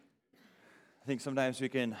I think sometimes we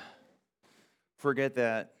can forget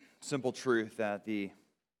that simple truth that the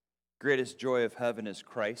greatest joy of heaven is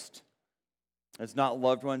Christ. It's not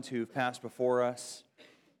loved ones who've passed before us.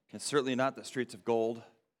 It's certainly not the streets of gold.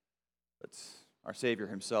 It's our Savior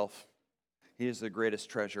himself. He is the greatest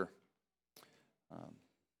treasure.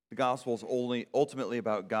 The gospel is only ultimately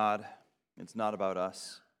about God. It's not about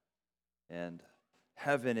us. And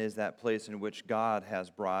heaven is that place in which God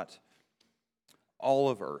has brought all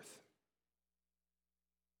of earth,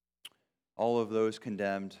 all of those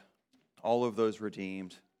condemned, all of those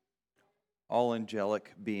redeemed, all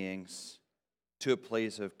angelic beings to a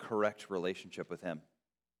place of correct relationship with him.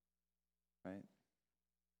 Right?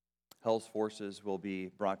 Hell's forces will be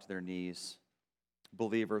brought to their knees.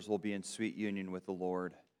 Believers will be in sweet union with the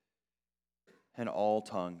Lord. And all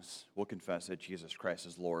tongues will confess that Jesus Christ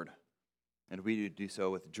is Lord. And we do so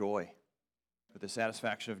with joy, with the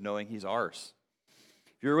satisfaction of knowing he's ours.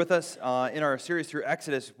 If you're with us in our series through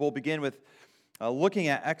Exodus, we'll begin with looking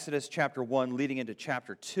at Exodus chapter 1 leading into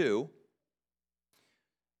chapter 2.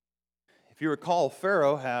 If you recall,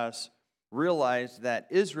 Pharaoh has realized that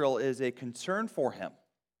Israel is a concern for him.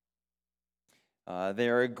 They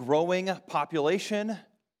are a growing population.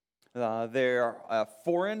 They're a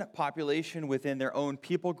foreign population within their own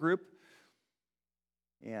people group.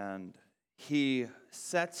 And he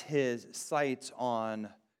sets his sights on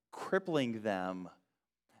crippling them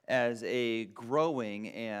as a growing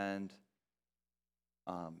and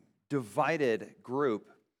divided group,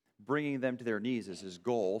 bringing them to their knees is his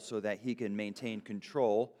goal so that he can maintain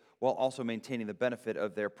control while also maintaining the benefit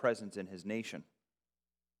of their presence in his nation.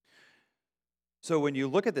 So when you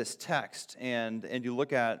look at this text and you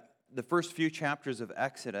look at the first few chapters of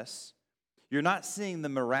Exodus, you're not seeing the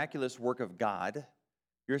miraculous work of God.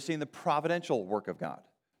 You're seeing the providential work of God.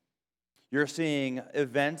 You're seeing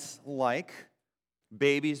events like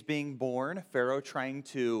babies being born, Pharaoh trying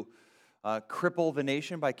to cripple the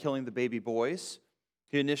nation by killing the baby boys.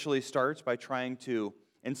 He initially starts by trying to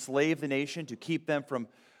enslave the nation to keep them from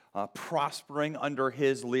prospering under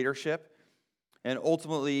his leadership. And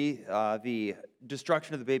ultimately, the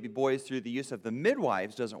destruction of the baby boys through the use of the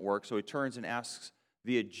midwives doesn't work, so he turns and asks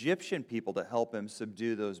the Egyptian people to help him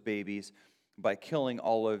subdue those babies by killing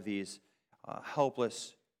all of these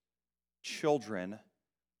helpless children.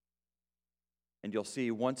 And you'll see,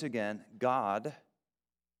 once again, God,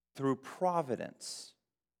 through providence,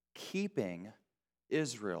 keeping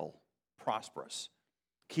Israel prosperous,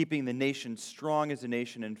 keeping the nation strong as a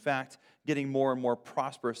nation, in fact, getting more and more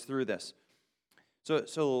prosperous through this.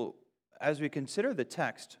 So as we consider the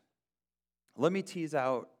text, let me tease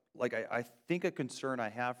out, I think a concern I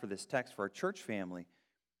have for this text for our church family,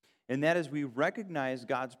 and that is we recognize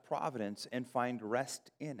God's providence and find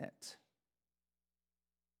rest in it.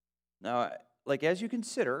 Now, as you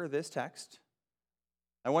consider this text,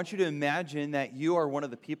 I want you to imagine that you are one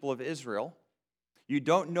of the people of Israel. You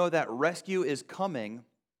don't know that rescue is coming,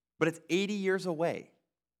 but it's 80 years away.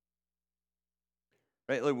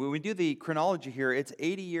 Right? When we do the chronology here, it's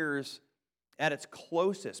 80 years at its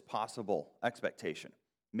closest possible expectation.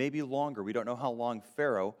 Maybe longer. We don't know how long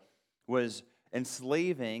Pharaoh was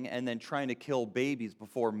enslaving and then trying to kill babies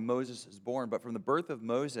before Moses is born. But from the birth of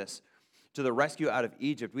Moses to the rescue out of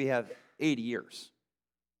Egypt, we have 80 years.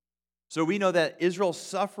 So we know that Israel's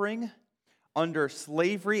suffering under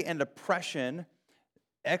slavery and oppression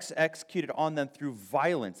executed on them through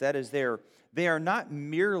violence. That is, they are not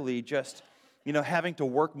merely just, having to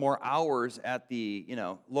work more hours at the,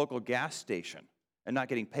 local gas station and not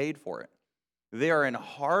getting paid for it. They are in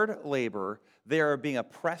hard labor. They are being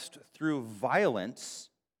oppressed through violence.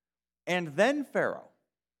 And then Pharaoh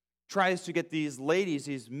tries to get these ladies,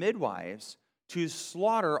 these midwives, to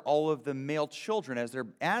slaughter all of the male children as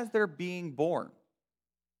they're being born.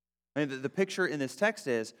 And the picture in this text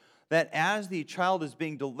is that as the child is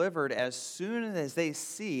being delivered, as soon as they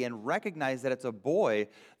see and recognize that it's a boy,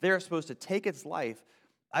 they're supposed to take its life,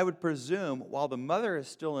 I would presume, while the mother is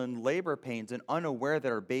still in labor pains and unaware that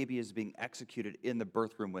her baby is being executed in the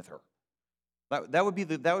birth room with her. That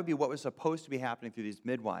would be what was supposed to be happening through these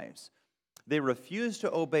midwives. They refused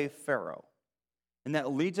to obey Pharaoh. And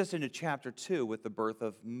that leads us into chapter 2 with the birth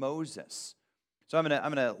of Moses. So I'm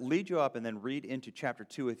going to lead you up and then read into chapter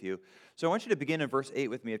 2 with you. So I want you to begin in verse 8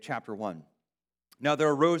 with me of chapter 1. Now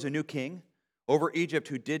there arose a new king over Egypt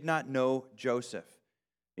who did not know Joseph.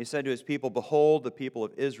 He said to his people, "Behold, the people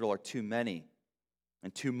of Israel are too many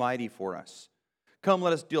and too mighty for us. Come,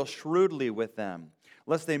 let us deal shrewdly with them,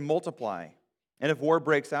 lest they multiply. And if war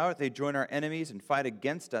breaks out, they join our enemies and fight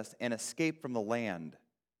against us and escape from the land."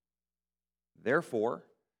 Therefore,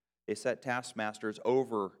 they set taskmasters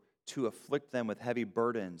over to afflict them with heavy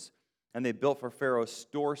burdens And they built for Pharaoh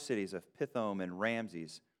store cities of Pithom and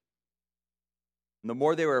Ramses. And the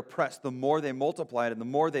more they were oppressed, the more they multiplied, and the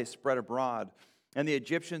more they spread abroad. And the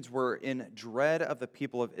Egyptians were in dread of the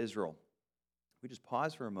people of Israel. We just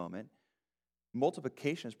pause for a moment.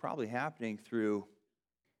 Multiplication is probably happening through,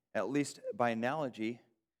 at least by analogy,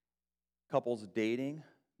 couples dating,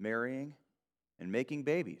 marrying, and making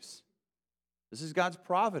babies. This is God's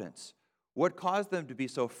providence. What caused them to be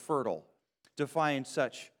so fertile, to find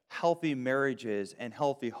such healthy marriages and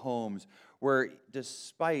healthy homes where,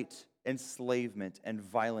 despite enslavement and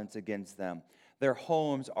violence against them, their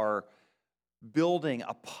homes are building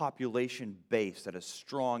a population base that is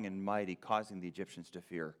strong and mighty, causing the Egyptians to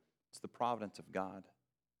fear. It's the providence of God.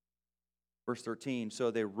 Verse 13, so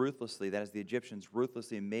they ruthlessly, that is the Egyptians,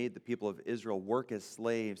 ruthlessly made the people of Israel work as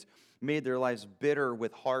slaves, made their lives bitter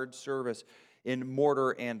with hard service in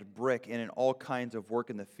mortar and brick and in all kinds of work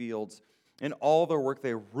in the fields. In all their work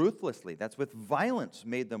they ruthlessly, that's with violence,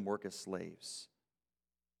 made them work as slaves.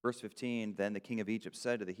 Verse 15, then the king of Egypt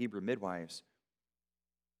said to the Hebrew midwives,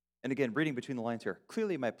 and again, reading between the lines here,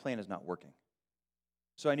 clearly my plan is not working.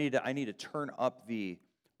 So I need to turn up the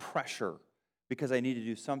pressure because I need to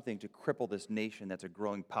do something to cripple this nation that's a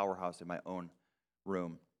growing powerhouse in my own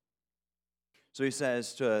room. So he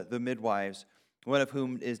says to the midwives, one of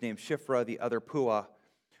whom is named Shiphrah, the other Puah,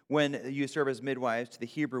 when you serve as midwives to the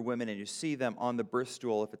Hebrew women and you see them on the birth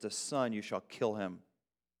stool, if it's a son, you shall kill him.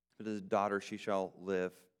 If it is a daughter, she shall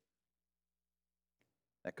live.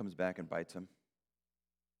 That comes back and bites him.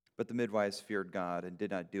 But the midwives feared God and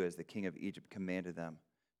did not do as the king of Egypt commanded them,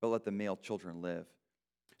 but let the male children live.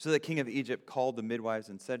 So the king of Egypt called the midwives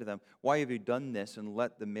and said to them, why have you done this and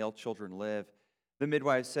let the male children live? The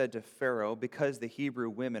midwives said to Pharaoh, because the Hebrew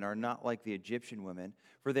women are not like the Egyptian women,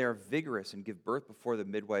 for they are vigorous and give birth before the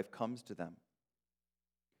midwife comes to them.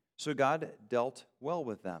 So God dealt well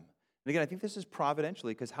with them. And again, I think this is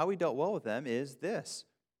providentially, because how he dealt well with them is this.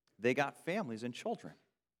 They got families and children.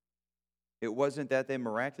 It wasn't that they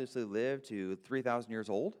miraculously lived to 3,000 years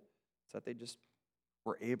old. It's that they just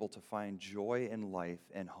were able to find joy in life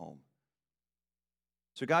and home.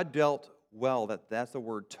 So God dealt well, that's the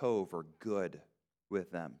word tov, or good, with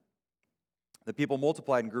them. The people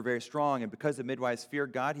multiplied and grew very strong, and because the midwives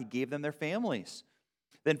feared God, he gave them their families.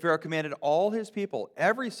 Then Pharaoh commanded all his people,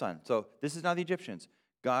 every son, so this is not the Egyptians,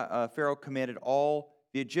 Pharaoh commanded all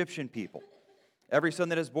the Egyptian people, every son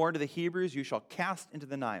that is born to the Hebrews you shall cast into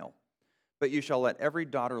the Nile, but you shall let every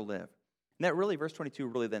daughter live. And that really, verse 22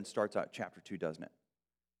 really then starts out chapter 2, doesn't it?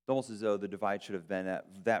 It's almost as though the divide should have been at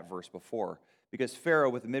that verse before, because Pharaoh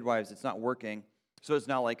with the midwives, it's not working, so it's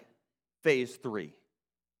not like phase 3.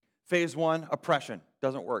 Phase 1, oppression,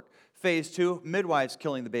 doesn't work. Phase 2, midwives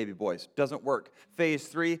killing the baby boys, doesn't work. Phase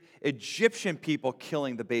 3, Egyptian people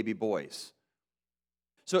killing the baby boys.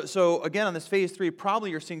 So again, on this phase 3,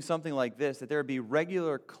 probably you're seeing something like this, that there would be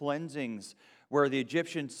regular cleansings where the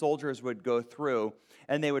Egyptian soldiers would go through,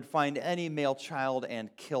 and they would find any male child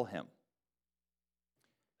and kill him.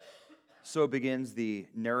 So begins the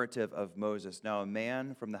narrative of Moses. Now a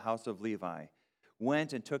man from the house of Levi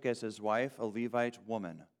went and took as his wife a Levite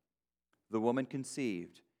woman. The woman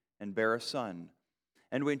conceived and bare a son.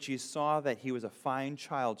 And when she saw that he was a fine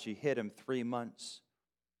child, she hid him 3 months.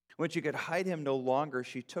 When she could hide him no longer,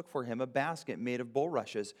 she took for him a basket made of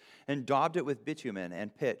bulrushes and daubed it with bitumen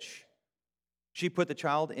and pitch. She put the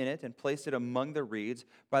child in it and placed it among the reeds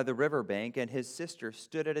by the river bank, and his sister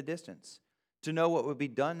stood at a distance to know what would be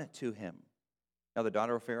done to him. Now the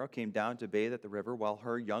daughter of Pharaoh came down to bathe at the river while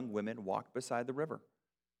her young women walked beside the river.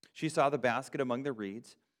 She saw the basket among the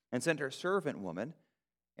reeds and sent her servant woman,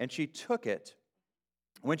 and she took it.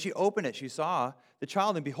 When she opened it, she saw the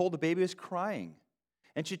child, and behold, the baby was crying.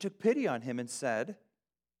 And she took pity on him and said,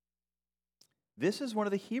 this is one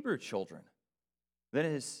of the Hebrew children. Then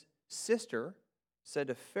his sister said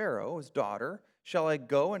to Pharaoh, his daughter, shall I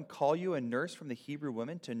go and call you a nurse from the Hebrew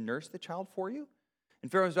women to nurse the child for you?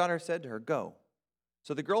 And Pharaoh's daughter said to her, go.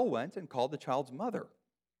 So the girl went and called the child's mother.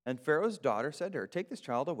 And Pharaoh's daughter said to her, take this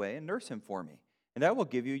child away and nurse him for me, and I will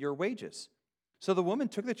give you your wages. So the woman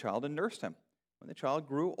took the child and nursed him. When the child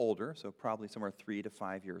grew older, so probably somewhere 3 to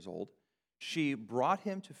 5 years old, she brought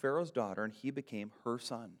him to Pharaoh's daughter, and he became her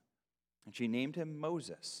son. And she named him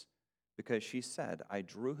Moses, because she said, I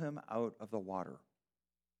drew him out of the water.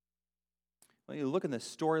 Well, you look in the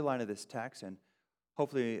storyline of this text, and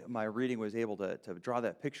hopefully my reading was able to draw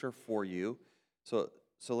that picture for you. So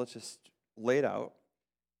let's just lay it out.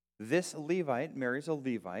 This Levite marries a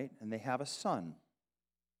Levite, and they have a son.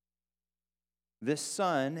 This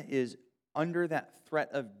son is under that threat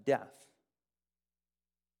of death.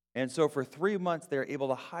 And so for 3 months, they're able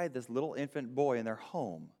to hide this little infant boy in their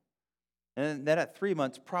home. And then at 3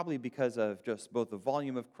 months, probably because of just both the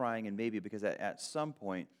volume of crying and maybe because at some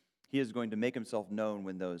point he is going to make himself known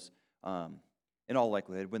when those, in all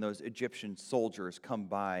likelihood, when those Egyptian soldiers come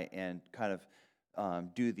by and kind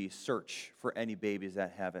of do the search for any babies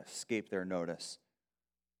that have escaped their notice.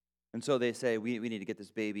 And so they say, we need to get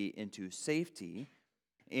this baby into safety.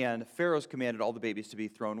 And Pharaoh's commanded all the babies to be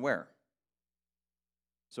thrown where?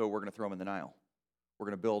 So we're going to throw them in the Nile. We're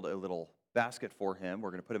going to build a little basket for him.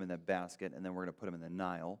 We're going to put him in that basket, and then we're going to put him in the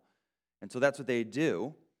Nile. And so that's what they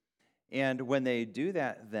do. And when they do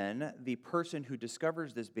that, then the person who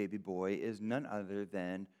discovers this baby boy is none other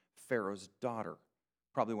than Pharaoh's daughter,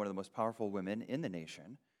 probably one of the most powerful women in the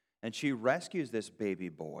nation. And she rescues this baby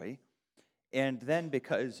boy. And then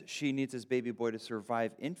because she needs this baby boy to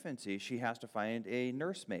survive infancy, she has to find a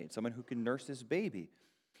nursemaid, someone who can nurse this baby.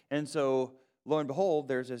 And so, lo and behold,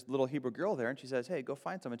 there's this little Hebrew girl there, and she says, hey, go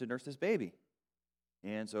find someone to nurse this baby.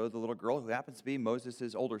 And so the little girl, who happens to be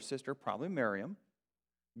Moses' older sister, probably Miriam,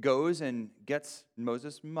 goes and gets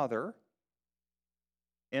Moses' mother.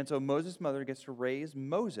 And so Moses' mother gets to raise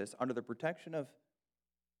Moses under the protection of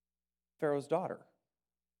Pharaoh's daughter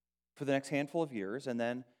for the next handful of years, and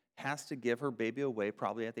then has to give her baby away,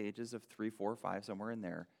 probably at the ages of 3, 4, 5, somewhere in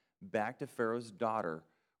there, back to Pharaoh's daughter,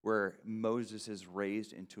 where Moses is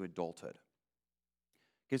raised into adulthood.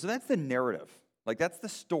 Okay, so that's the narrative. Like, that's the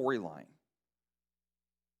storyline.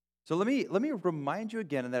 So let me remind you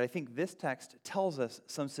again that I think this text tells us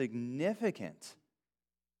some significant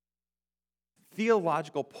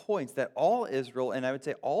theological points that all Israel, and I would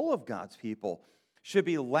say all of God's people, should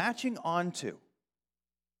be latching onto.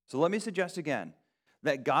 So let me suggest again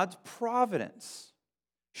that God's providence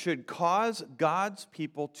should cause God's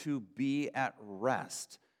people to be at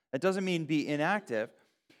rest. That doesn't mean be inactive,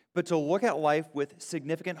 but to look at life with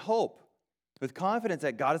significant hope, with confidence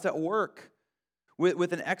that God is at work,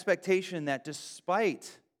 with an expectation that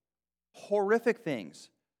despite horrific things,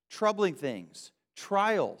 troubling things,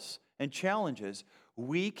 trials, and challenges,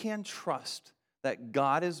 we can trust that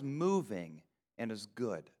God is moving and is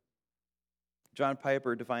good. John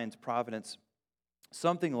Piper defines providence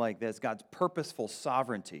something like this: God's purposeful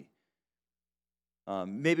sovereignty.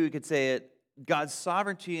 Maybe we could say it, God's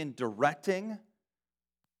sovereignty in directing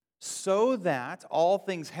so that all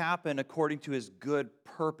things happen according to his good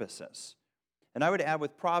purposes. And I would add,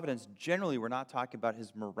 with providence, generally we're not talking about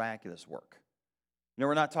his miraculous work. No,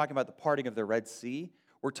 we're not talking about the parting of the Red Sea.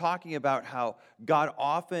 We're talking about how God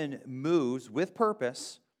often moves with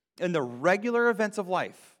purpose in the regular events of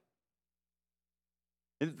life.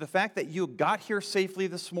 The fact that you got here safely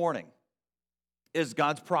this morning is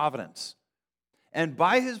God's providence. And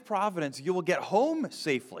by his providence, you will get home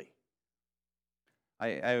safely.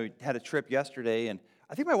 I had a trip yesterday, and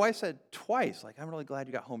I think my wife said twice, like, I'm really glad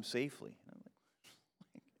you got home safely. And I'm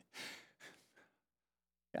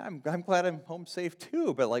like, yeah, I'm glad I'm home safe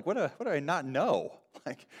too, but like, what do I not know?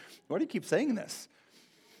 Like, why do you keep saying this?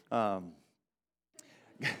 Yeah,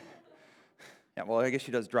 well, I guess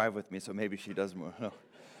she does drive with me, so maybe she does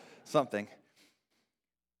something.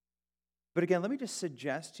 But again, let me just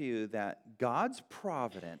suggest to you that God's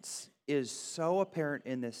providence is so apparent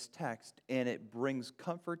in this text, and it brings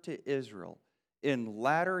comfort to Israel in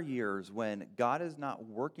latter years when God is not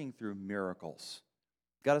working through miracles.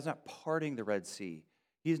 God is not parting the Red Sea.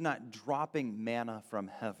 He's not dropping manna from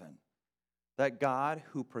heaven. That God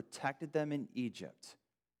who protected them in Egypt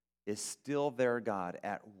is still their God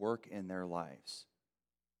at work in their lives.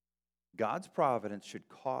 God's providence should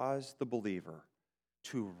cause the believer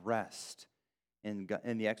to rest in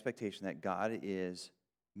the expectation that God is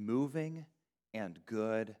moving and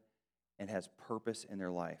good and has purpose in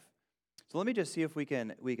their life. So let me just see if we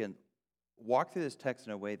can walk through this text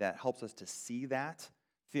in a way that helps us to see that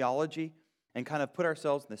theology and kind of put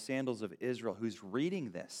ourselves in the sandals of Israel, who's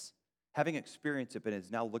reading this, having experienced it, but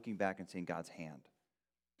is now looking back and seeing God's hand.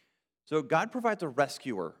 So God provides a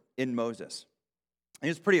rescuer in Moses. And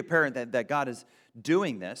it's pretty apparent that God is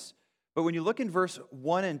doing this. But when you look in verse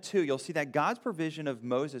 1 and 2, you'll see that God's provision of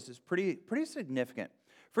Moses is pretty significant.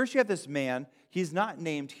 First, you have this man. He's not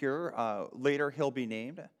named here. Later, he'll be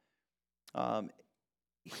named.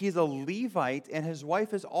 He's a Levite, and his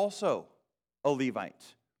wife is also a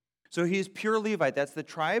Levite. So he's pure Levite. That's the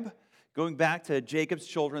tribe. Going back to Jacob's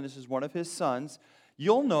children, this is one of his sons.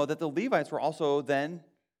 You'll know that the Levites were also then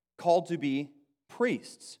called to be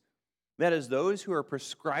priests. That is, those who are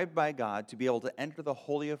prescribed by God to be able to enter the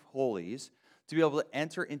Holy of Holies, to be able to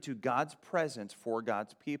enter into God's presence for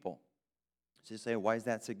God's people. So you say, why is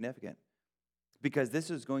that significant? Because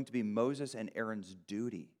this is going to be Moses and Aaron's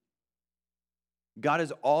duty. God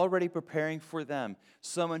is already preparing for them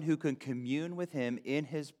someone who can commune with him in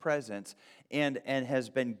his presence and has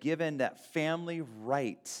been given that family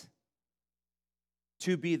right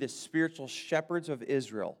to be the spiritual shepherds of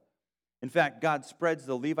Israel. In fact, God spreads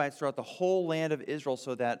the Levites throughout the whole land of Israel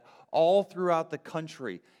so that all throughout the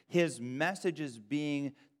country, his message is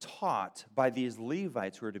being taught by these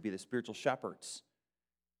Levites who are to be the spiritual shepherds.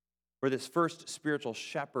 Where this first spiritual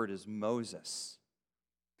shepherd is Moses,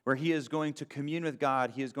 where he is going to commune with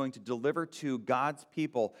God. He is going to deliver to God's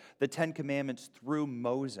people the Ten Commandments through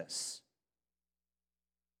Moses.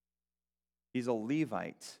 He's a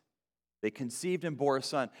Levite. They conceived and bore a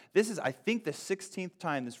son. This is, I think, the 16th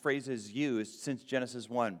time this phrase is used since Genesis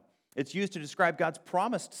 1. It's used to describe God's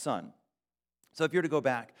promised son. So if you were to go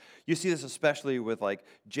back, you see this especially with like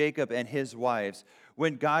Jacob and his wives.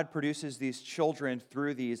 When God produces these children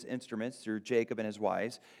through these instruments, through Jacob and his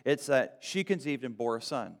wives, it's that she conceived and bore a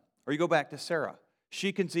son. Or you go back to Sarah.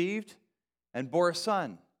 She conceived and bore a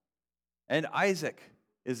son. And Isaac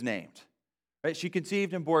is named. Right? She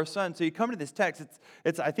conceived and bore a son. So you come to this text,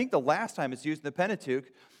 it's I think the last time it's used in the Pentateuch,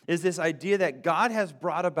 is this idea that God has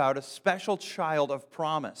brought about a special child of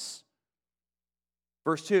promise.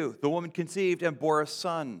 Verse 2, the woman conceived and bore a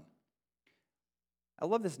son. I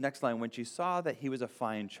love this next line, when she saw that he was a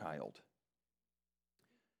fine child.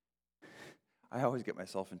 I always get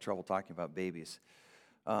myself in trouble talking about babies.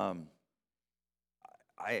 I've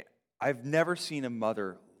never seen a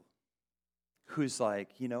mother who's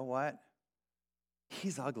like, you know what?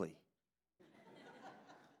 He's ugly.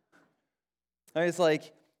 And it's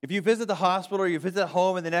like, if you visit the hospital or you visit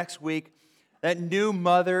home in the next week, that new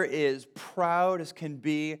mother is proud as can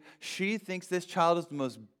be. She thinks this child is the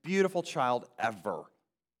most beautiful child ever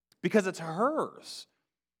because it's hers.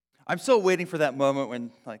 I'm still waiting for that moment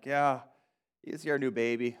when, like, yeah, here's our new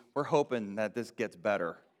baby. We're hoping that this gets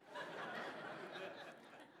better.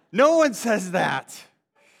 No one says that.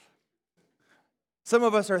 Some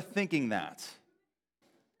of us are thinking that.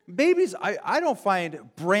 Babies, I don't find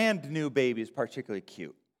brand new babies particularly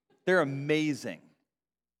cute. They're amazing.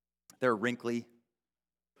 They're wrinkly.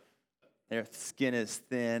 Their skin is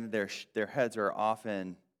thin. Their heads are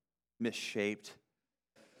often misshaped.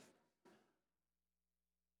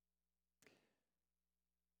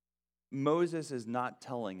 Moses is not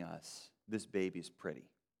telling us this baby's pretty.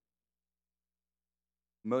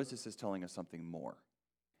 Moses is telling us something more.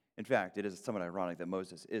 In fact, it is somewhat ironic that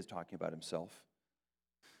Moses is talking about himself.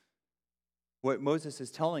 What Moses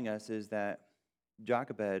is telling us is that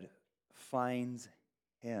Jochebed finds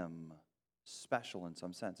him special in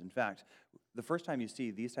some sense. In fact, the first time you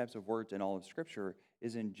see these types of words in all of Scripture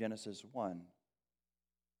is in Genesis 1,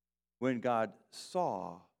 when God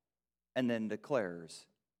saw and then declares,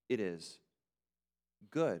 it is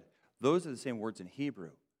good. Those are the same words in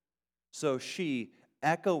Hebrew. So she,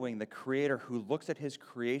 echoing the Creator who looks at his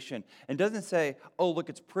creation and doesn't say, oh, look,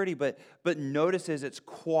 it's pretty, but notices its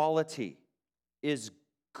quality is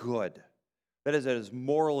good. That is, it is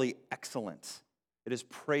morally excellent. It is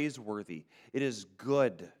praiseworthy. It is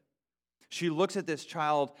good. She looks at this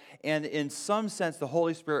child, and in some sense, the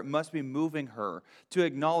Holy Spirit must be moving her to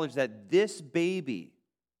acknowledge that this baby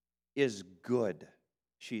is good.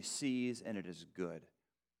 She sees, and it is good.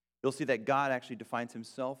 You'll see that God actually defines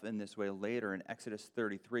himself in this way later in Exodus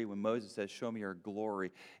 33 when Moses says, show me your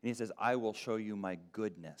glory. And he says, I will show you my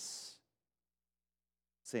goodness.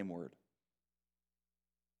 Same word.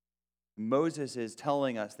 Moses is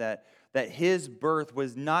telling us that his birth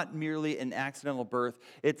was not merely an accidental birth.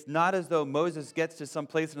 It's not as though Moses gets to some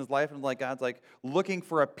place in his life and God's like looking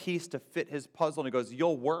for a piece to fit his puzzle and he goes,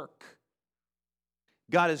 you'll work.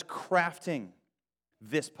 God is crafting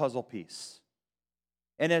this puzzle piece.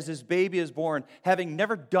 And as his baby is born, having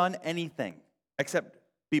never done anything except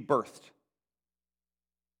be birthed,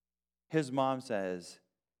 his mom says,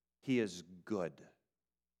 he is good.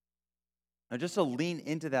 Now, just to lean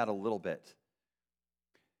into that a little bit,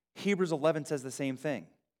 Hebrews 11 says the same thing.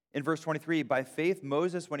 In verse 23, by faith,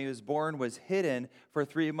 Moses, when he was born, was hidden for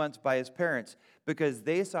 3 months by his parents because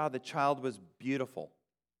they saw the child was beautiful.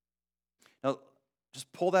 Now,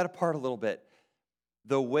 just pull that apart a little bit.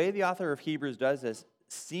 The way the author of Hebrews does this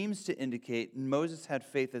seems to indicate Moses had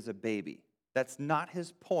faith as a baby. That's not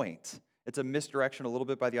his point. It's a misdirection a little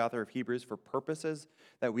bit by the author of Hebrews for purposes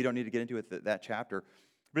that we don't need to get into with that chapter.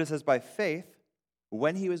 But it says, by faith,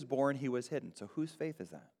 when he was born, he was hidden. So whose faith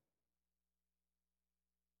is that?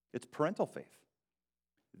 It's parental faith.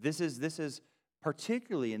 This is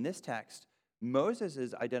particularly in this text, Moses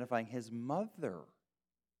is identifying his mother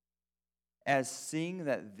as seeing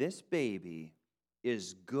that this baby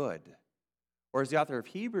is good. Or as the author of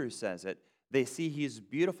Hebrews says it, They see he's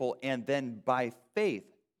beautiful and then by faith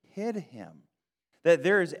hid him. That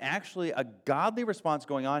there is actually a godly response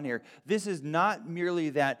going on here. This is not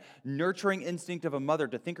merely that nurturing instinct of a mother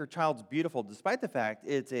to think her child's beautiful, despite the fact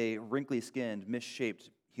it's a wrinkly-skinned,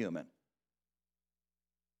 misshaped human.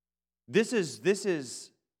 This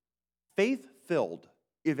is faith-filled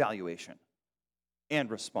evaluation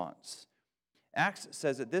and response. Acts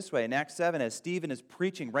says it this way. In Acts 7, as Stephen is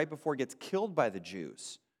preaching right before he gets killed by the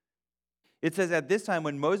Jews, it says, at this time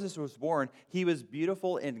when Moses was born, he was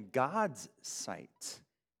beautiful in God's sight.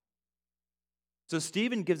 So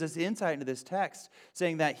Stephen gives us insight into this text,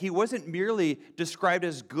 saying that he wasn't merely described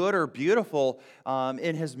as good or beautiful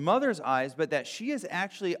in his mother's eyes, but that she is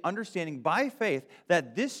actually understanding by faith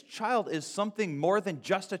that this child is something more than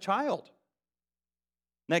just a child.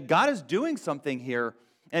 That God is doing something here,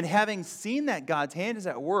 and having seen that God's hand is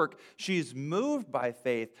at work, she's moved by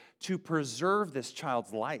faith to preserve this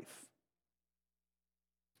child's life.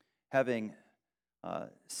 Having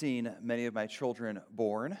seen many of my children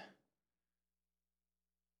born,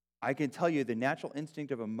 I can tell you the natural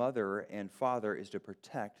instinct of a mother and father is to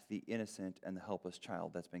protect the innocent and the helpless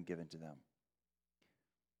child that's been given to them.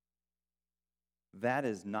 That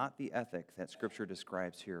is not the ethic that Scripture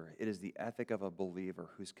describes here. It is the ethic of a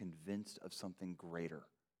believer who's convinced of something greater.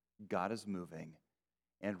 God is moving,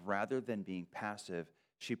 and rather than being passive,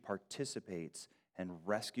 she participates and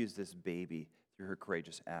rescues this baby through her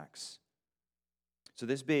courageous acts. So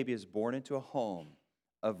this baby is born into a home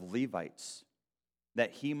of Levites,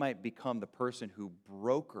 that he might become the person who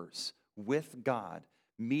brokers with God,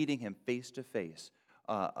 meeting him face to face,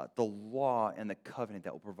 the law and the covenant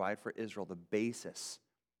that will provide for Israel the basis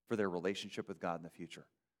for their relationship with God in the future.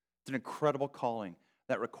 It's an incredible calling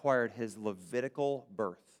that required his Levitical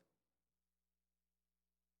birth.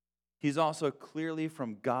 He's also clearly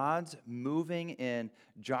from God's moving in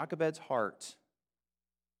Jochebed's heart,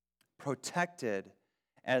 protected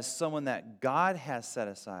as someone that God has set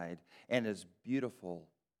aside and is beautiful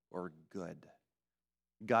or good.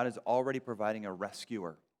 God is already providing a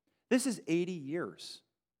rescuer. This is 80 years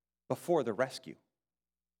before the rescue.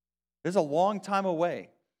 This is a long time away.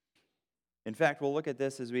 In fact, we'll look at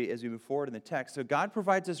this as we move forward in the text. So God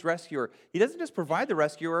provides this rescuer. He doesn't just provide the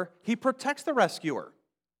rescuer, he protects the rescuer.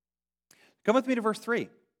 Come with me to verse 3.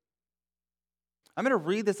 I'm going to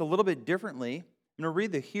read this a little bit differently. I'm going to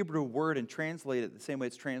read the Hebrew word and translate it the same way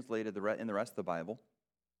it's translated in the rest of the Bible.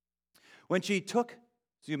 When she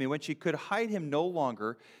could hide him no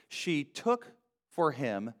longer, she took for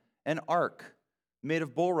him an ark made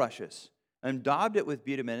of bulrushes and daubed it with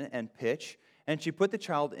bitumen and pitch, and she put the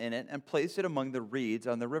child in it and placed it among the reeds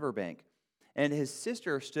on the riverbank. And his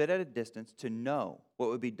sister stood at a distance to know what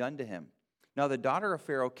would be done to him. Now the daughter of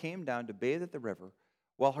Pharaoh came down to bathe at the river.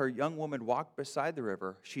 While her young woman walked beside the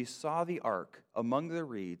river, she saw the ark among the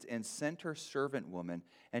reeds and sent her servant woman,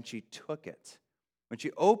 and she took it. When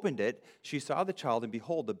she opened it, she saw the child, and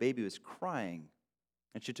behold, the baby was crying.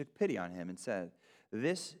 And she took pity on him and said,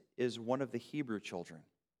 "This is one of the Hebrew children."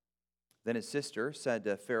 Then his sister said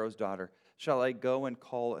to Pharaoh's daughter, "Shall I go and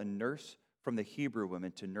call a nurse from the Hebrew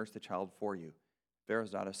women to nurse the child for you?"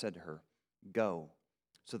 Pharaoh's daughter said to her, "Go."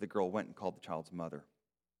 So the girl went and called the child's mother.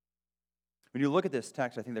 When you look at this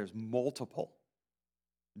text, I think there's multiple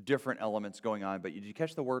different elements going on. But did you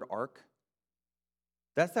catch the word ark?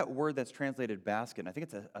 That's that word that's translated basket. And I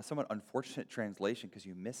think it's a somewhat unfortunate translation because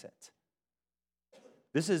you miss it.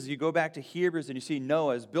 This is, you go back to Hebrews and you see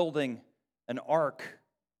Noah's building an ark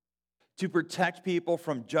to protect people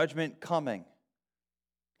from judgment coming.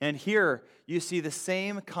 And here you see the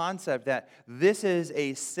same concept that this is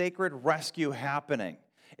a sacred rescue happening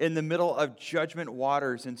in the middle of judgment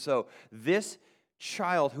waters. And so this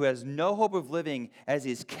child who has no hope of living as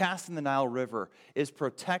he's cast in the Nile River is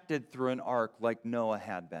protected through an ark like Noah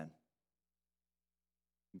had been.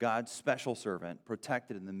 God's special servant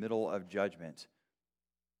protected in the middle of judgment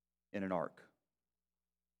in an ark.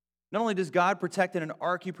 Not only does God protect in an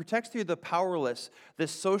ark, he protects through the powerless, the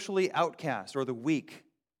socially outcast, or the weak.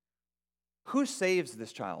 Who saves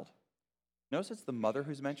this child? Notice it's the mother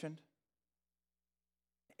who's mentioned.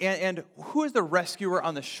 And who is the rescuer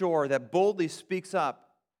on the shore that boldly speaks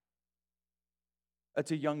up? It's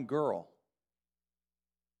a young girl.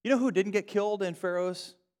 You know who didn't get killed in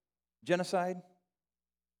Pharaoh's genocide?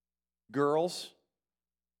 Girls.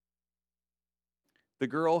 The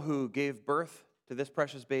girl who gave birth to this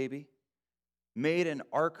precious baby made an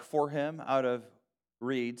ark for him out of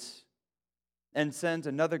reeds and sends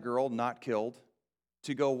another girl, not killed,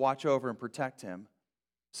 to go watch over and protect him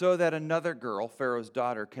so that another girl, Pharaoh's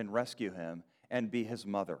daughter, can rescue him and be his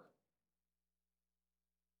mother.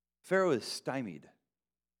 Pharaoh is stymied.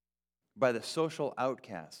 by the social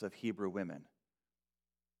outcasts of Hebrew women.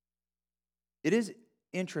 It is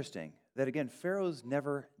interesting that, again, Pharaoh's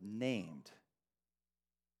never named.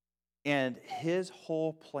 And his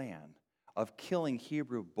whole plan of killing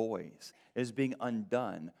Hebrew boys is being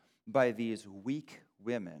undone by these weak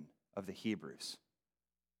women of the Hebrews.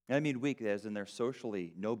 And I mean weak as in they're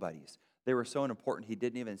socially nobodies. They were so unimportant he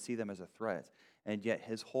didn't even see them as a threat. And yet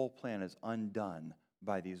his whole plan is undone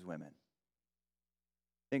by these women.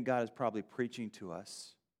 I think God is probably preaching to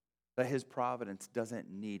us that his providence doesn't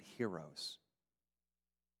need heroes.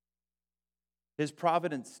 His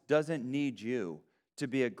providence doesn't need you to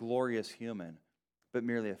be a glorious human, but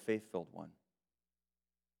merely a faith-filled one.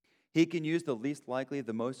 He can use the least likely,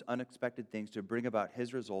 the most unexpected things to bring about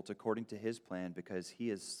his results according to his plan because he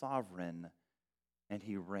is sovereign and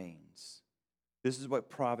he reigns. This is what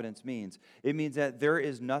providence means. It means that there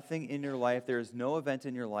is nothing in your life, there is no event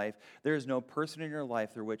in your life, there is no person in your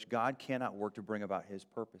life through which God cannot work to bring about his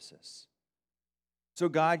purposes. So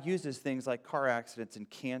God uses things like car accidents and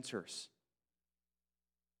cancers.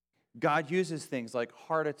 God uses things like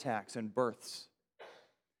heart attacks and births.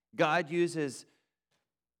 God uses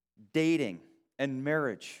dating and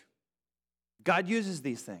marriage. God uses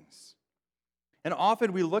these things. And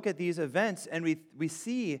often we look at these events and we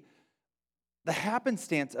see the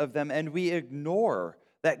happenstance of them and we ignore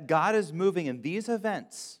that God is moving in these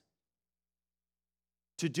events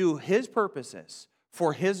to do his purposes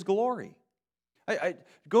for his glory. I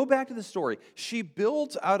go back to the story. She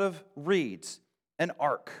builds out of reeds an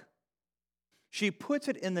ark. She puts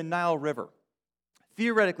it in the Nile River.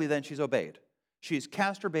 Theoretically, then she's obeyed. She's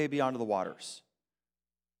cast her baby onto the waters.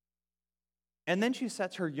 And then she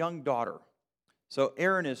sets her young daughter. So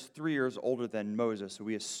Aaron is 3 years older than Moses, so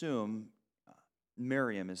we assume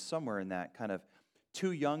Miriam is somewhere in that kind of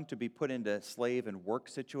too young to be put into slave and work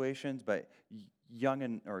situations, but young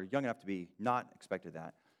enough to be not expected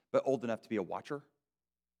that, but old enough to be a watcher.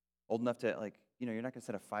 Old enough to, you're not going to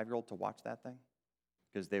send a 5-year-old to watch that thing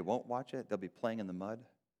because they won't watch it. They'll be playing in the mud.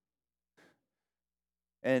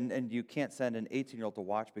 And you can't send an 18-year-old to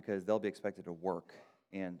watch because they'll be expected to work.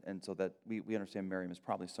 And so that we understand Miriam is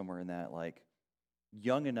probably somewhere in that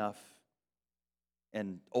young enough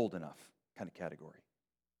and old enough kind of category.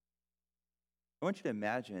 I want you to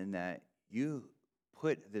imagine that you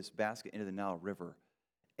put this basket into the Nile River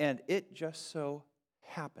and it just so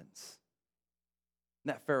happens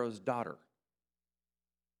that Pharaoh's daughter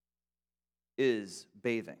is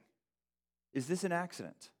bathing. Is this an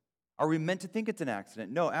accident? Are we meant to think it's an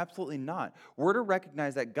accident? No, absolutely not. We're to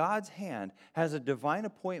recognize that God's hand has a divine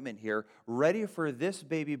appointment here ready for this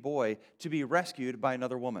baby boy to be rescued by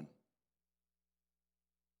another woman.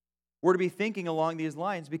 We're to be thinking along these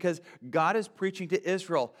lines because God is preaching to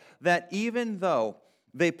Israel that even though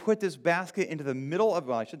they put this basket into the middle of,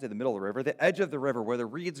 I shouldn't say the middle of the river, the edge of the river where the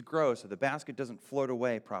reeds grow so the basket doesn't float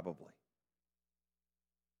away probably.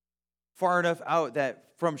 Far enough out that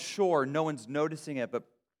from shore no one's noticing it, but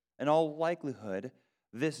in all likelihood,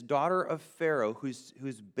 this daughter of Pharaoh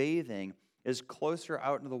who's bathing is closer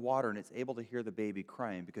out into the water and it's able to hear the baby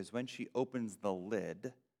crying because when she opens the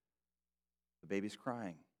lid, the baby's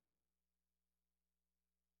crying.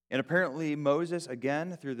 And apparently Moses,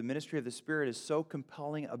 again, through the ministry of the Spirit, is so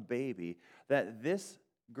compelling a baby that this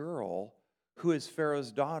girl, who is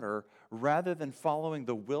Pharaoh's daughter, rather than following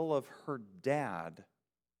the will of her dad,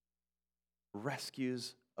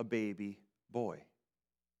 rescues a baby boy.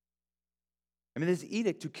 I mean, this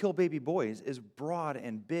edict to kill baby boys is broad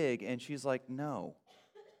and big, and she's like, no.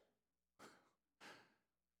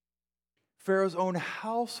 Pharaoh's own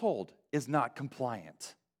household is not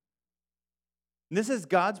compliant. And this is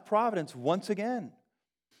God's providence once again.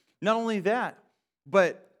 Not only that,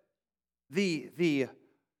 but the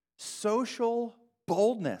social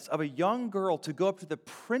boldness of a young girl to go up to the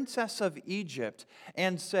princess of Egypt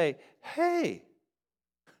and say, hey,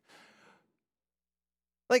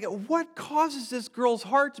 what causes this girl's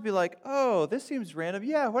heart to be like, oh, this seems random.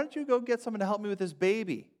 Yeah, why don't you go get someone to help me with this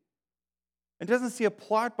baby? And doesn't see a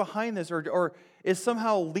plot behind this or is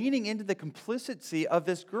somehow leaning into the complicity of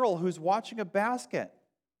this girl who's watching a basket.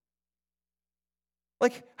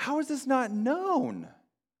 How is this not known?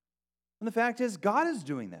 And the fact is, God is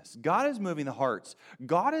doing this. God is moving the hearts.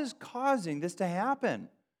 God is causing this to happen.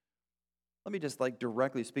 Let me just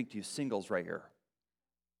directly speak to you singles right here.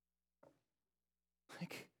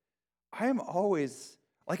 I am always,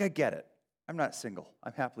 I get it. I'm not single.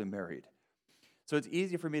 I'm happily married. So it's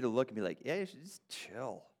easy for me to look and be like, yeah, you should just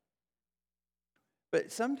chill.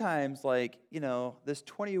 But sometimes, this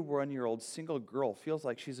 21-year-old single girl feels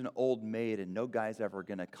like she's an old maid and no guy's ever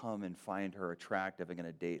going to come and find her attractive and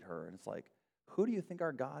going to date her. And it's like, who do you think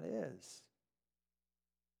our God is?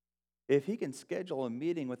 If he can schedule a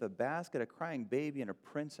meeting with a basket, a crying baby, and a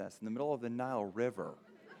princess in the middle of the Nile River,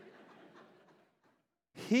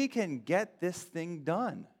 he can get this thing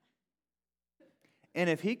done. And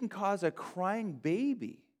if he can cause a crying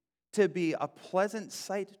baby to be a pleasant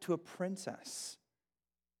sight to a princess,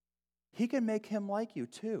 he can make him like you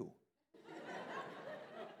too.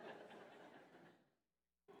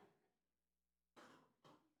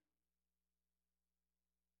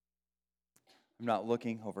 I'm not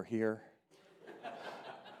looking over here.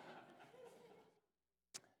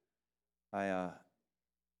 I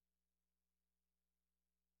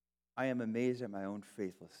am amazed at my own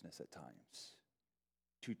faithlessness at times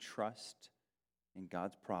to trust in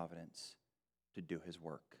God's providence to do his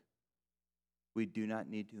work. We do not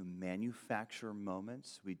need to manufacture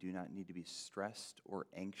moments. We do not need to be stressed or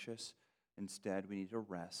anxious. Instead, we need to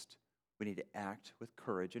rest. We need to act with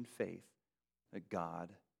courage and faith that God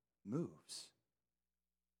moves.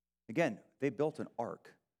 Again, they built an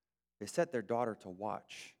ark. They set their daughter to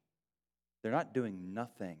watch. They're not doing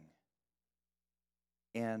nothing.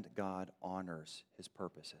 And God honors his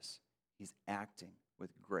purposes. He's acting with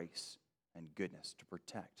grace and goodness to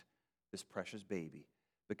protect this precious baby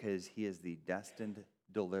because he is the destined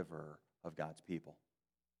deliverer of God's people.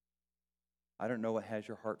 I don't know what has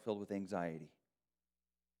your heart filled with anxiety.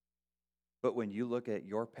 But when you look at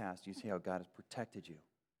your past, you see how God has protected you.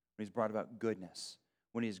 When he's brought about goodness.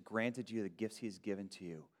 When he's granted you the gifts he's given to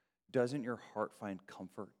you. Doesn't your heart find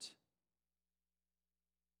comfort?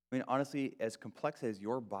 I mean, honestly, as complex as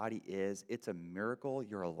your body is, it's a miracle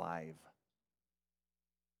you're alive.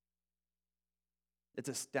 It's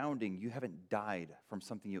astounding you haven't died from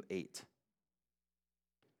something you ate.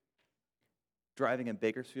 Driving in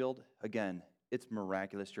Bakersfield, again, it's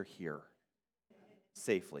miraculous you're here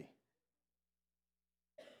safely.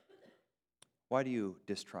 Why do you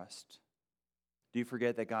distrust? Do you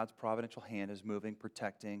forget that God's providential hand is moving,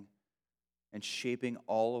 protecting, and shaping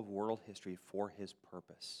all of world history for his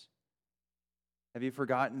purpose? Have you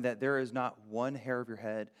forgotten that there is not one hair of your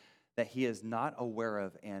head that he is not aware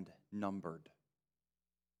of and numbered?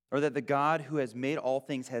 Or that the God who has made all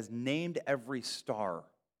things has named every star,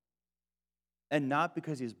 and not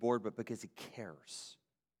because he's bored, but because he cares.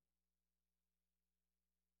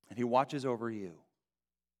 And he watches over you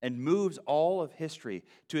and moves all of history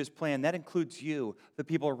to his plan. That includes you, the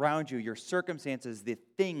people around you, your circumstances, the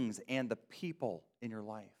things, and the people in your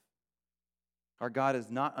life. Our God is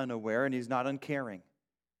not unaware and he's not uncaring.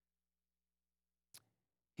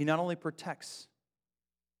 He not only protects,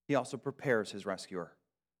 he also prepares his rescuer.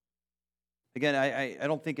 Again, I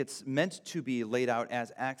don't think it's meant to be laid out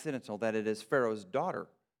as accidental that it is Pharaoh's daughter,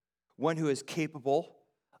 one who is capable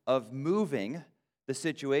of moving the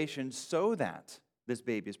situation so that this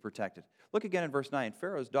baby is protected. Look again in verse 9.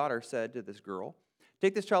 Pharaoh's daughter said to this girl,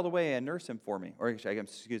 "Take this child away and nurse him for me." Or,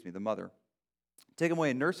 excuse me, the mother. "Take him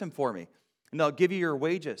away and nurse him for me, and I'll give you your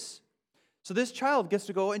wages." So this child gets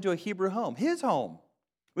to go into a Hebrew home, his home,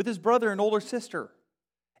 with his brother and older sister,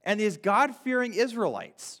 and these God-fearing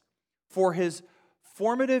Israelites for his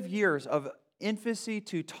formative years of infancy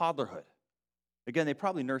to toddlerhood. Again, they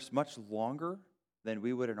probably nursed much longer than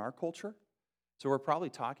we would in our culture. So we're probably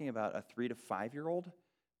talking about a 3 to 5 year old,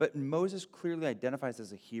 but Moses clearly identifies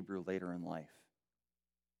as a Hebrew later in life.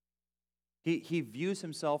 He views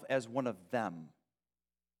himself as one of them,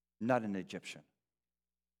 not an Egyptian.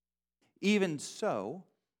 Even so,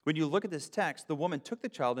 when you look at this text, the woman took the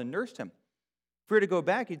child and nursed him. If we were to go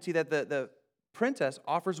back, you'd see that the princess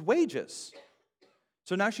offers wages.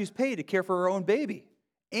 So now she's paid to care for her own baby,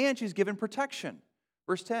 and she's given protection.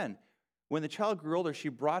 Verse 10, when the child grew older, she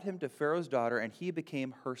brought him to Pharaoh's daughter, and he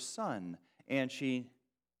became her son, and she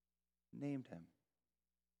named him.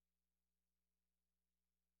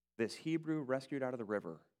 This Hebrew rescued out of the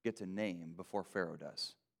river gets a name before Pharaoh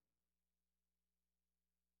does.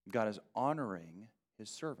 God is honoring his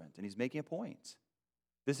servant, and he's making a point.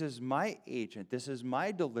 This is my agent. This is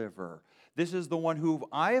my deliverer. This is the one who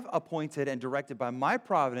I have appointed and directed by my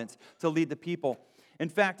providence to lead the people. In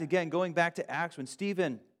fact, again, going back to Acts, when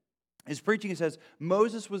Stephen is preaching, he says,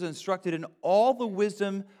 Moses was instructed in all the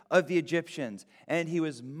wisdom of the Egyptians, and he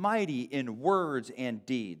was mighty in words and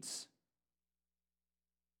deeds.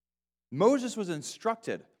 Moses was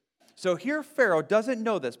instructed. So here Pharaoh doesn't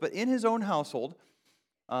know this, but in his own household,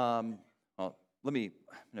 I'm going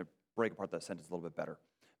to break apart that sentence a little bit better.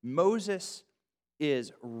 Moses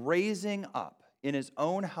is raising up in his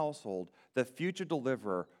own household the future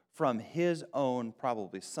deliverer from his own,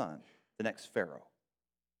 probably, son, the next Pharaoh.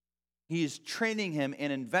 He's training him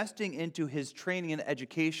and investing into his training and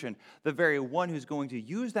education, the very one who's going to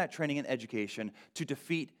use that training and education to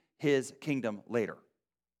defeat his kingdom later.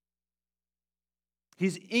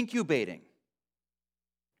 He's incubating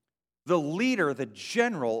the leader, the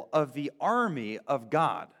general of the army of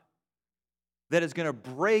God that is going to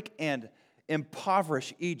break and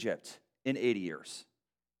impoverish Egypt in 80 years.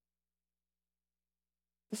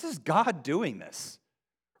 This is God doing this,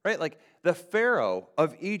 right? Like the Pharaoh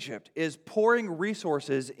of Egypt is pouring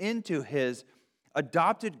resources into his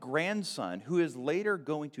adopted grandson, who is later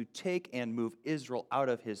going to take and move Israel out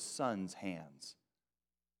of his son's hands.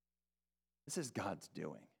 This is God's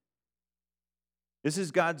doing. This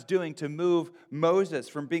is God's doing to move Moses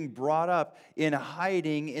from being brought up in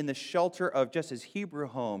hiding in the shelter of just his Hebrew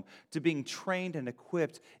home to being trained and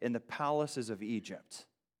equipped in the palaces of Egypt.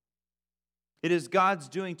 It is God's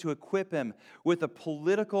doing to equip him with a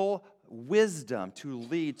political wisdom to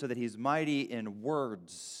lead so that he's mighty in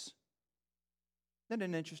words. Isn't that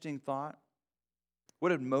an interesting thought? What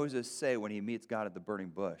did Moses say when he meets God at the burning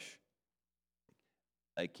bush?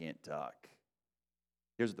 I can't talk.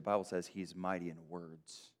 Here's what the Bible says: he's mighty in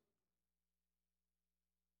words.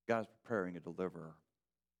 God is preparing a deliverer.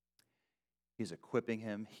 He's equipping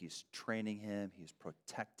him, he's training him, he's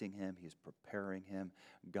protecting him, he's preparing him.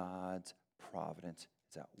 God's providence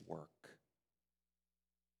is at work.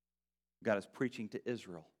 God is preaching to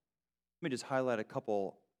Israel. Let me just highlight a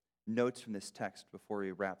couple notes from this text before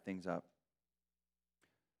we wrap things up.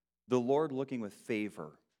 The Lord looking with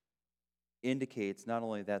favor indicates not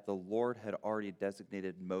only that the Lord had already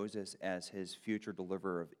designated Moses as his future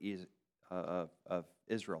deliverer of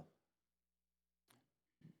Israel,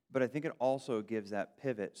 but I think it also gives that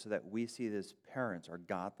pivot so that we see that as parents are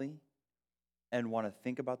godly and want to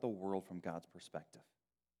think about the world from God's perspective.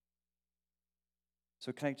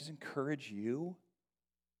 So can I just encourage you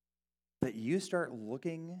that you start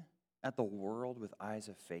looking at the world with eyes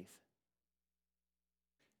of faith?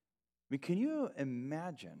 I mean, can you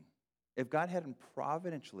imagine if God hadn't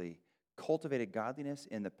providentially cultivated godliness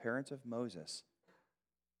in the parents of Moses,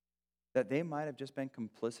 that they might have just been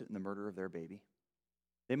complicit in the murder of their baby?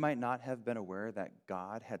 They might not have been aware that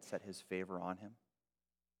God had set his favor on him.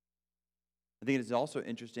 I think it is also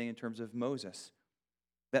interesting in terms of Moses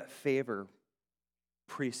that favor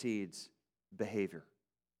precedes behavior.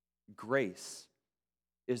 Grace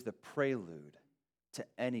is the prelude to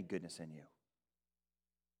any goodness in you.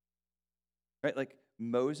 Right? Like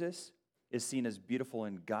Moses is seen as beautiful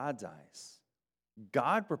in God's eyes.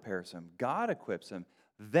 God prepares him, God equips him,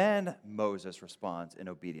 then Moses responds in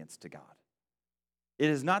obedience to God. It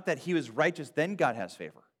is not that he was righteous, then God has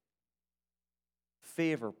favor.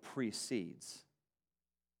 Favor precedes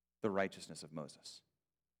the righteousness of Moses.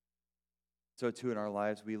 So too in our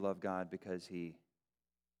lives, we love God because he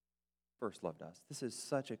first loved us. This is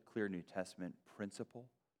such a clear New Testament principle.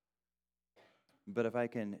 But if I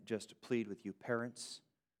can just plead with you parents,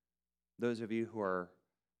 those of you who are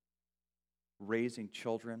raising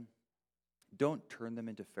children, don't turn them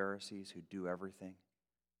into Pharisees who do everything.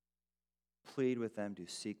 Plead with them to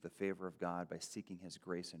seek the favor of God by seeking his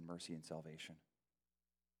grace and mercy and salvation.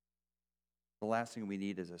 The last thing we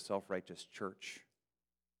need is a self-righteous church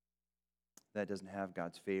that doesn't have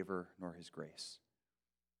God's favor nor his grace.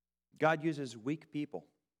 God uses weak people.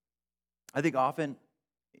 I think often,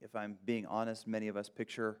 if I'm being honest, many of us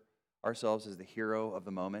picture ourselves as the hero of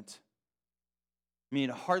the moment. I mean,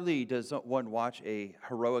 hardly does one watch a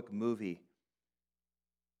heroic movie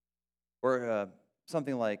or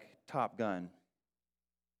something like Top Gun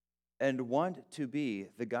and want to be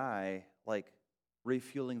the guy like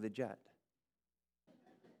refueling the jet.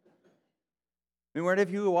 I mean, where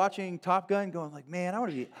if you were watching Top Gun going like, man, I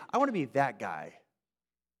want to be that guy.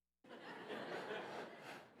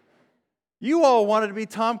 You all wanted to be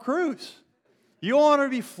Tom Cruise. You all wanted to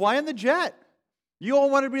be flying the jet. You all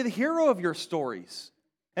wanted to be the hero of your stories.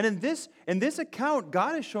 And in this account,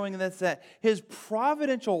 God is showing us that his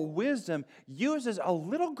providential wisdom uses a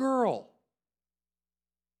little girl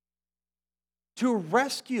to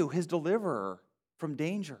rescue his deliverer from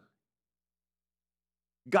danger.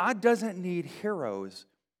 God doesn't need heroes.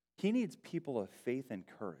 He needs people of faith and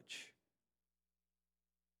courage.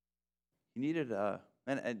 He needed a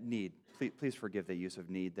need. Please forgive the use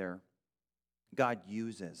of need there. God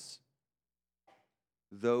uses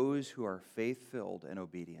those who are faith-filled and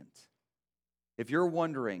obedient. If you're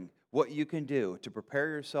wondering what you can do to prepare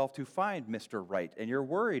yourself to find Mr. Right, and you're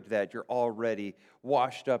worried that you're already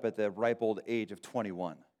washed up at the ripe old age of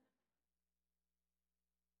 21,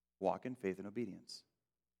 walk in faith and obedience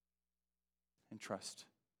and trust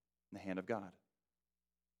in the hand of God.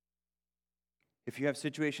 If you have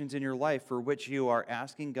situations in your life for which you are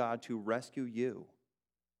asking God to rescue you,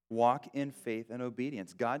 walk in faith and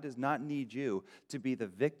obedience. God does not need you to be the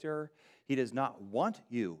victor. He does not want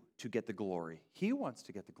you to get the glory. He wants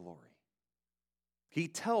to get the glory. He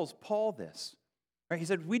tells Paul this. Right? He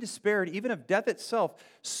said, we despaired even of death itself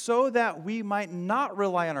so that we might not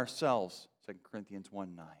rely on ourselves, 2 Corinthians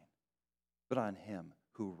 1:9, but on him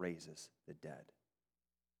who raises the dead.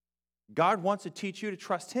 God wants to teach you to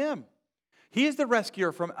trust him. He is the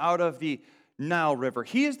rescuer from out of the Nile River.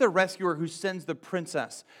 He is the rescuer who sends the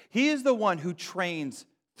princess. He is the one who trains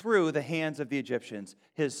through the hands of the Egyptians,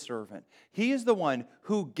 his servant. He is the one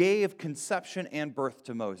who gave conception and birth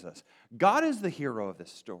to Moses. God is the hero of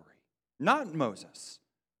this story, not Moses,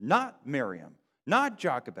 not Miriam, not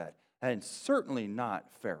Jochebed, and certainly not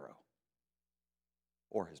Pharaoh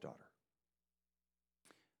or his daughter.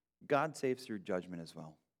 God saves through judgment as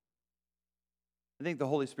well. I think the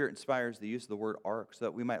Holy Spirit inspires the use of the word ark so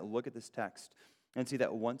that we might look at this text and see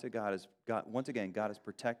that once again, God is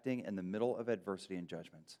protecting in the middle of adversity and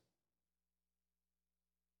judgment.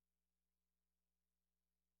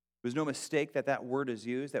 There's no mistake that word is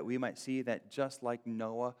used, that we might see that just like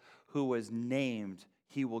Noah, who was named,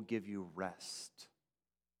 he will give you rest.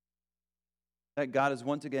 That God is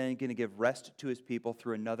once again going to give rest to his people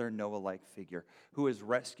through another Noah-like figure who is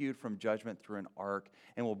rescued from judgment through an ark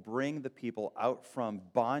and will bring the people out from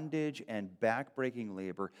bondage and backbreaking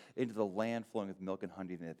labor into the land flowing with milk and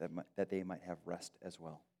honey that they might have rest as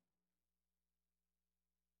well.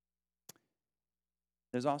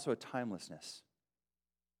 There's also a timeliness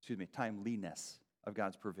of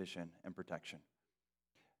God's provision and protection.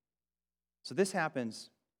 So this happens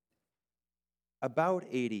about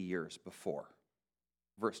 80 years before.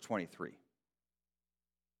 Verse 23.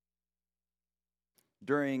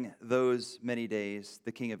 During those many days,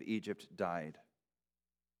 the king of Egypt died.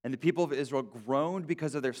 And the people of Israel groaned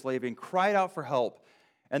because of their slavery and cried out for help.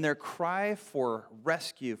 And their cry for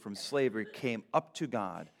rescue from slavery came up to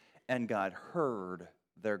God, and God heard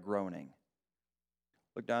their groaning.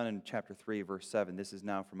 Look down in chapter 3, verse 7. This is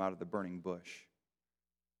now from out of the burning bush.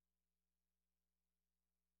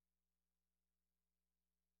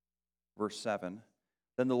 Verse 7.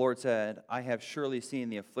 Then the Lord said, I have surely seen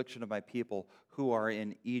the affliction of my people who are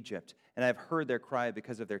in Egypt, and I have heard their cry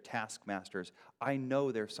because of their taskmasters. I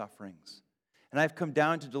know their sufferings. And I have come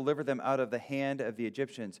down to deliver them out of the hand of the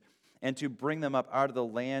Egyptians, and to bring them up out of the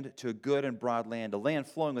land to a good and broad land, a land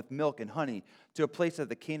flowing with milk and honey, to a place of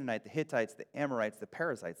the Canaanites, the Hittites, the Amorites, the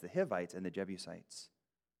Perizzites, the Hivites, and the Jebusites.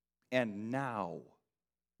 And now,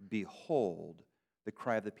 behold, the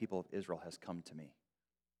cry of the people of Israel has come to me.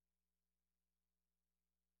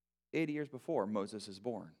 80 years before Moses is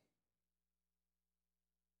born.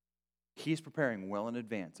 He's preparing well in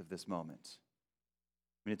advance of this moment.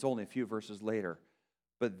 I mean, it's only a few verses later,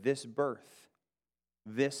 but this birth,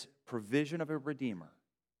 this provision of a Redeemer,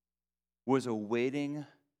 was awaiting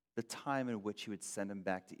the time in which he would send him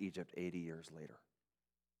back to Egypt 80 years later.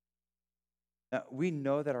 Now, we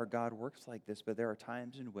know that our God works like this, but there are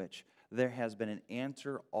times in which there has been an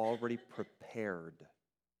answer already prepared.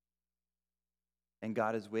 And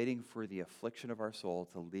God is waiting for the affliction of our soul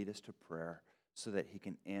to lead us to prayer so that he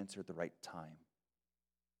can answer at the right time.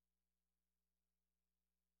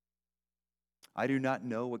 I do not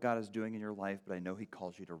know what God is doing in your life, but I know he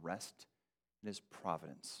calls you to rest in his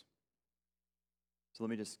providence. So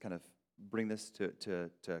let me just kind of bring this to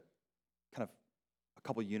kind of a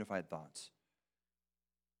couple unified thoughts.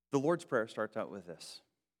 The Lord's Prayer starts out with this.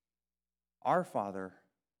 Our Father,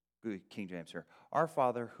 King James here, our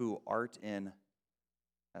Father who art in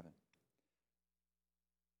heaven.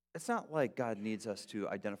 It's not like God needs us to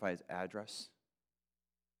identify his address.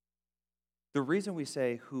 The reason we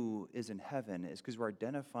say who is in heaven is because we're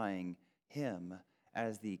identifying him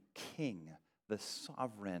as the king, the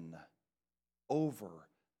sovereign over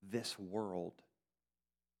this world.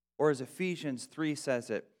 Or as Ephesians 3 says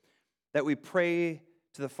it, that we pray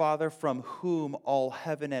to the Father from whom all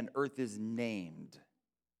heaven and earth is named.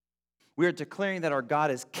 We are declaring that our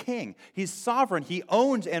God is king. He's sovereign. He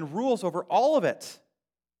owns and rules over all of it.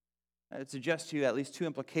 It suggests to you at least two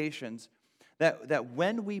implications that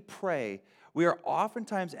when we pray, we are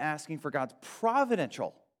oftentimes asking for God's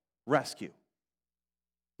providential rescue.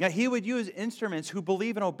 Now, he would use instruments who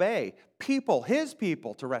believe and obey, people, his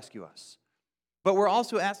people, to rescue us. But we're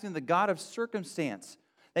also asking the God of circumstance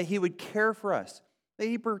that he would care for us, that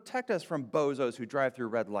he protect us from bozos who drive through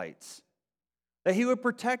red lights, that he would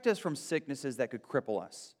protect us from sicknesses that could cripple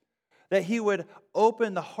us, that he would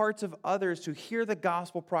open the hearts of others to hear the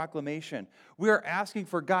gospel proclamation. We are asking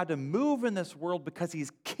for God to move in this world because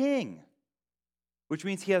he's king, which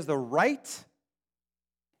means he has the right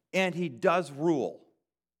and he does rule.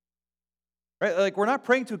 Right? Like, we're not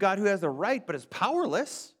praying to a God who has the right but is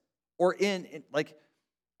powerless or like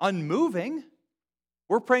unmoving.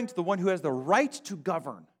 We're praying to the one who has the right to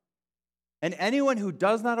govern. And anyone who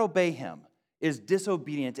does not obey him is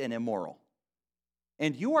disobedient and immoral.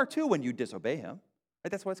 And you are too when you disobey him.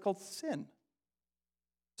 Right? That's why it's called sin.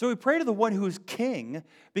 So we pray to the one who is king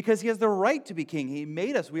because he has the right to be king. He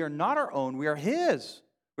made us. We are not our own. We are his.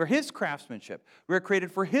 We're his craftsmanship. We are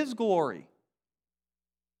created for his glory.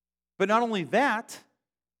 But not only that,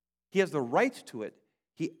 he has the right to it.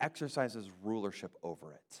 He exercises rulership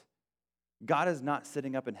over it. God is not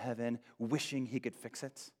sitting up in heaven wishing he could fix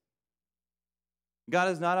it. God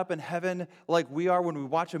is not up in heaven like we are when we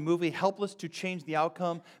watch a movie, helpless to change the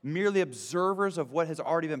outcome, merely observers of what has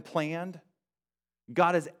already been planned.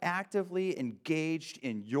 God is actively engaged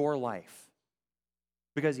in your life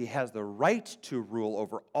because he has the right to rule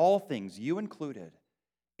over all things, you included,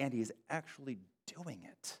 and he is actually doing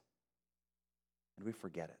it. And we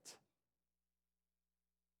forget it.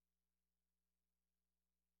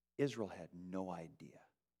 Israel had no idea,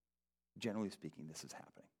 generally speaking, this is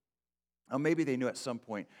happening. Now, maybe they knew at some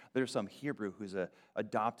point there's some Hebrew who's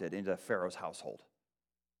adopted into Pharaoh's household.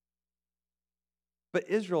 But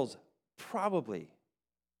Israel's probably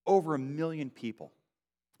over 1 million people.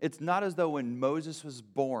 It's not as though when Moses was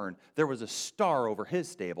born, there was a star over his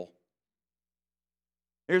stable.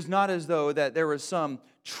 It's not as though that there was some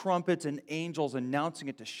trumpets and angels announcing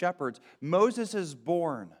it to shepherds. Moses is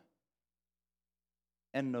born.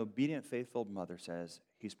 And an obedient, faithful mother says,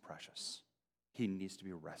 he's precious. He needs to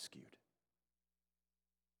be rescued.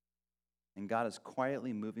 And God is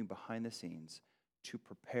quietly moving behind the scenes to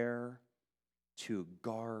prepare, to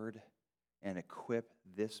guard, and equip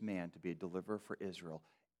this man to be a deliverer for Israel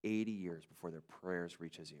 80 years before their prayers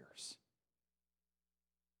reach his ears.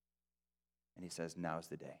 And he says, now's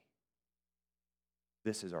the day.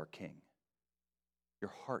 This is our king.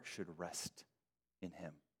 Your heart should rest in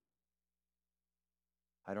him.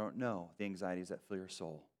 I don't know the anxieties that fill your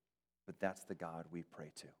soul, but that's the God we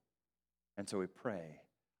pray to. And so we pray,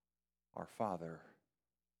 our Father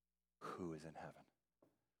who is in heaven.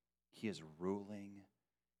 He is ruling,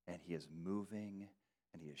 and he is moving,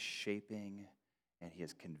 and he is shaping, and he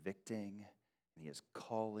is convicting, and he is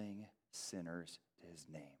calling sinners to his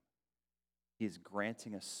name. He is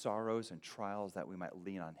granting us sorrows and trials that we might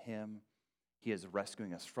lean on him. He is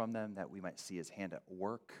rescuing us from them that we might see his hand at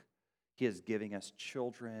work. He is giving us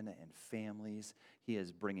children and families. He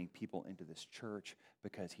is bringing people into this church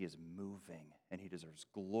because he is moving, and he deserves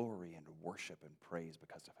glory and worship and praise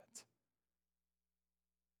because of it.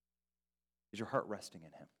 Is your heart resting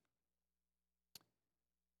in him?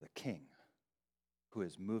 The King who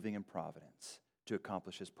is moving in providence to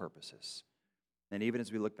accomplish his purposes. And even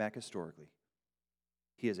as we look back historically,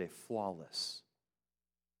 he is a flawless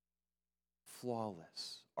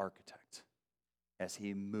architect as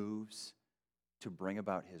he moves to bring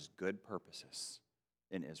about his good purposes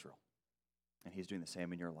in Israel. And he's doing the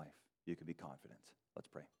same in your life. You can be confident. Let's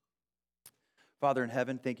pray. Father in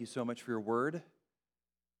heaven, thank you so much for your word.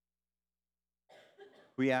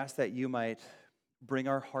 We ask that you might bring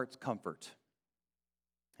our hearts comfort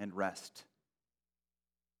and rest.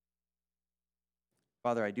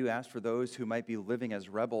 Father, I do ask for those who might be living as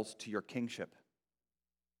rebels to your kingship,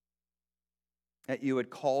 that you would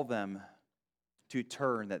call them to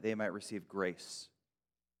turn, that they might receive grace,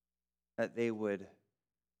 that they would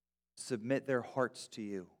submit their hearts to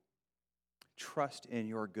you, trust in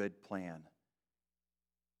your good plan,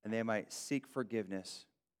 and they might seek forgiveness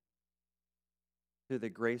through the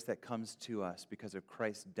grace that comes to us because of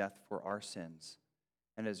Christ's death for our sins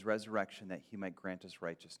and his resurrection, that he might grant us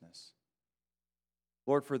righteousness.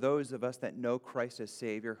 Lord, for those of us that know Christ as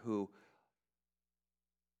Savior, who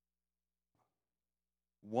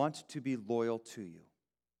want to be loyal to you,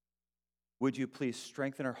 would you please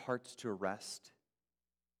strengthen our hearts to rest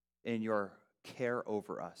in your care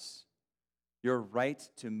over us, your right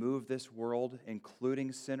to move this world,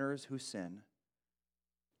 including sinners who sin,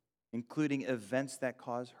 including events that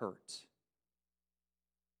cause hurt.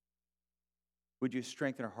 Would you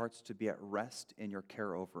strengthen our hearts to be at rest in your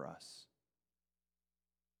care over us?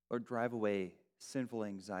 Lord, drive away sinful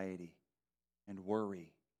anxiety and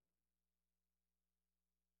worry.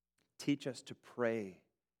 Teach us to pray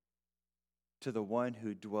to the one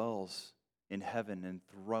who dwells in heaven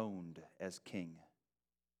enthroned as King.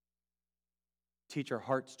 Teach our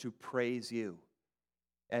hearts to praise you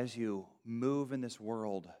as you move in this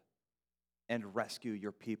world and rescue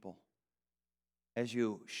your people, as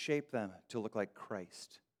you shape them to look like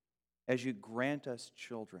Christ, as you grant us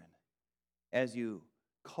children, as you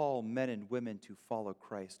call men and women to follow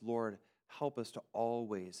Christ. Lord, help us to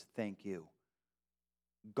always thank you.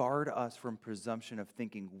 Guard us from presumption of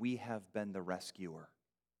thinking we have been the rescuer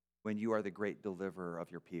when you are the great deliverer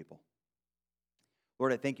of your people.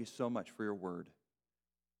 Lord, I thank you so much for your word.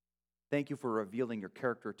 Thank you for revealing your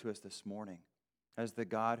character to us this morning as the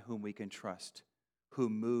God whom we can trust, who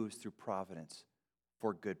moves through providence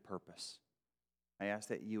for good purpose. I ask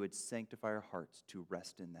that you would sanctify our hearts to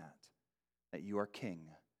rest in that you are King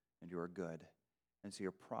and you are good, and so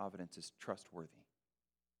your providence is trustworthy.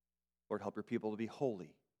 Lord, help your people to be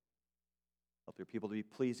holy. Help your people to be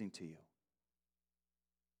pleasing to you,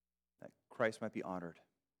 that Christ might be honored.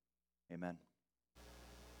 Amen.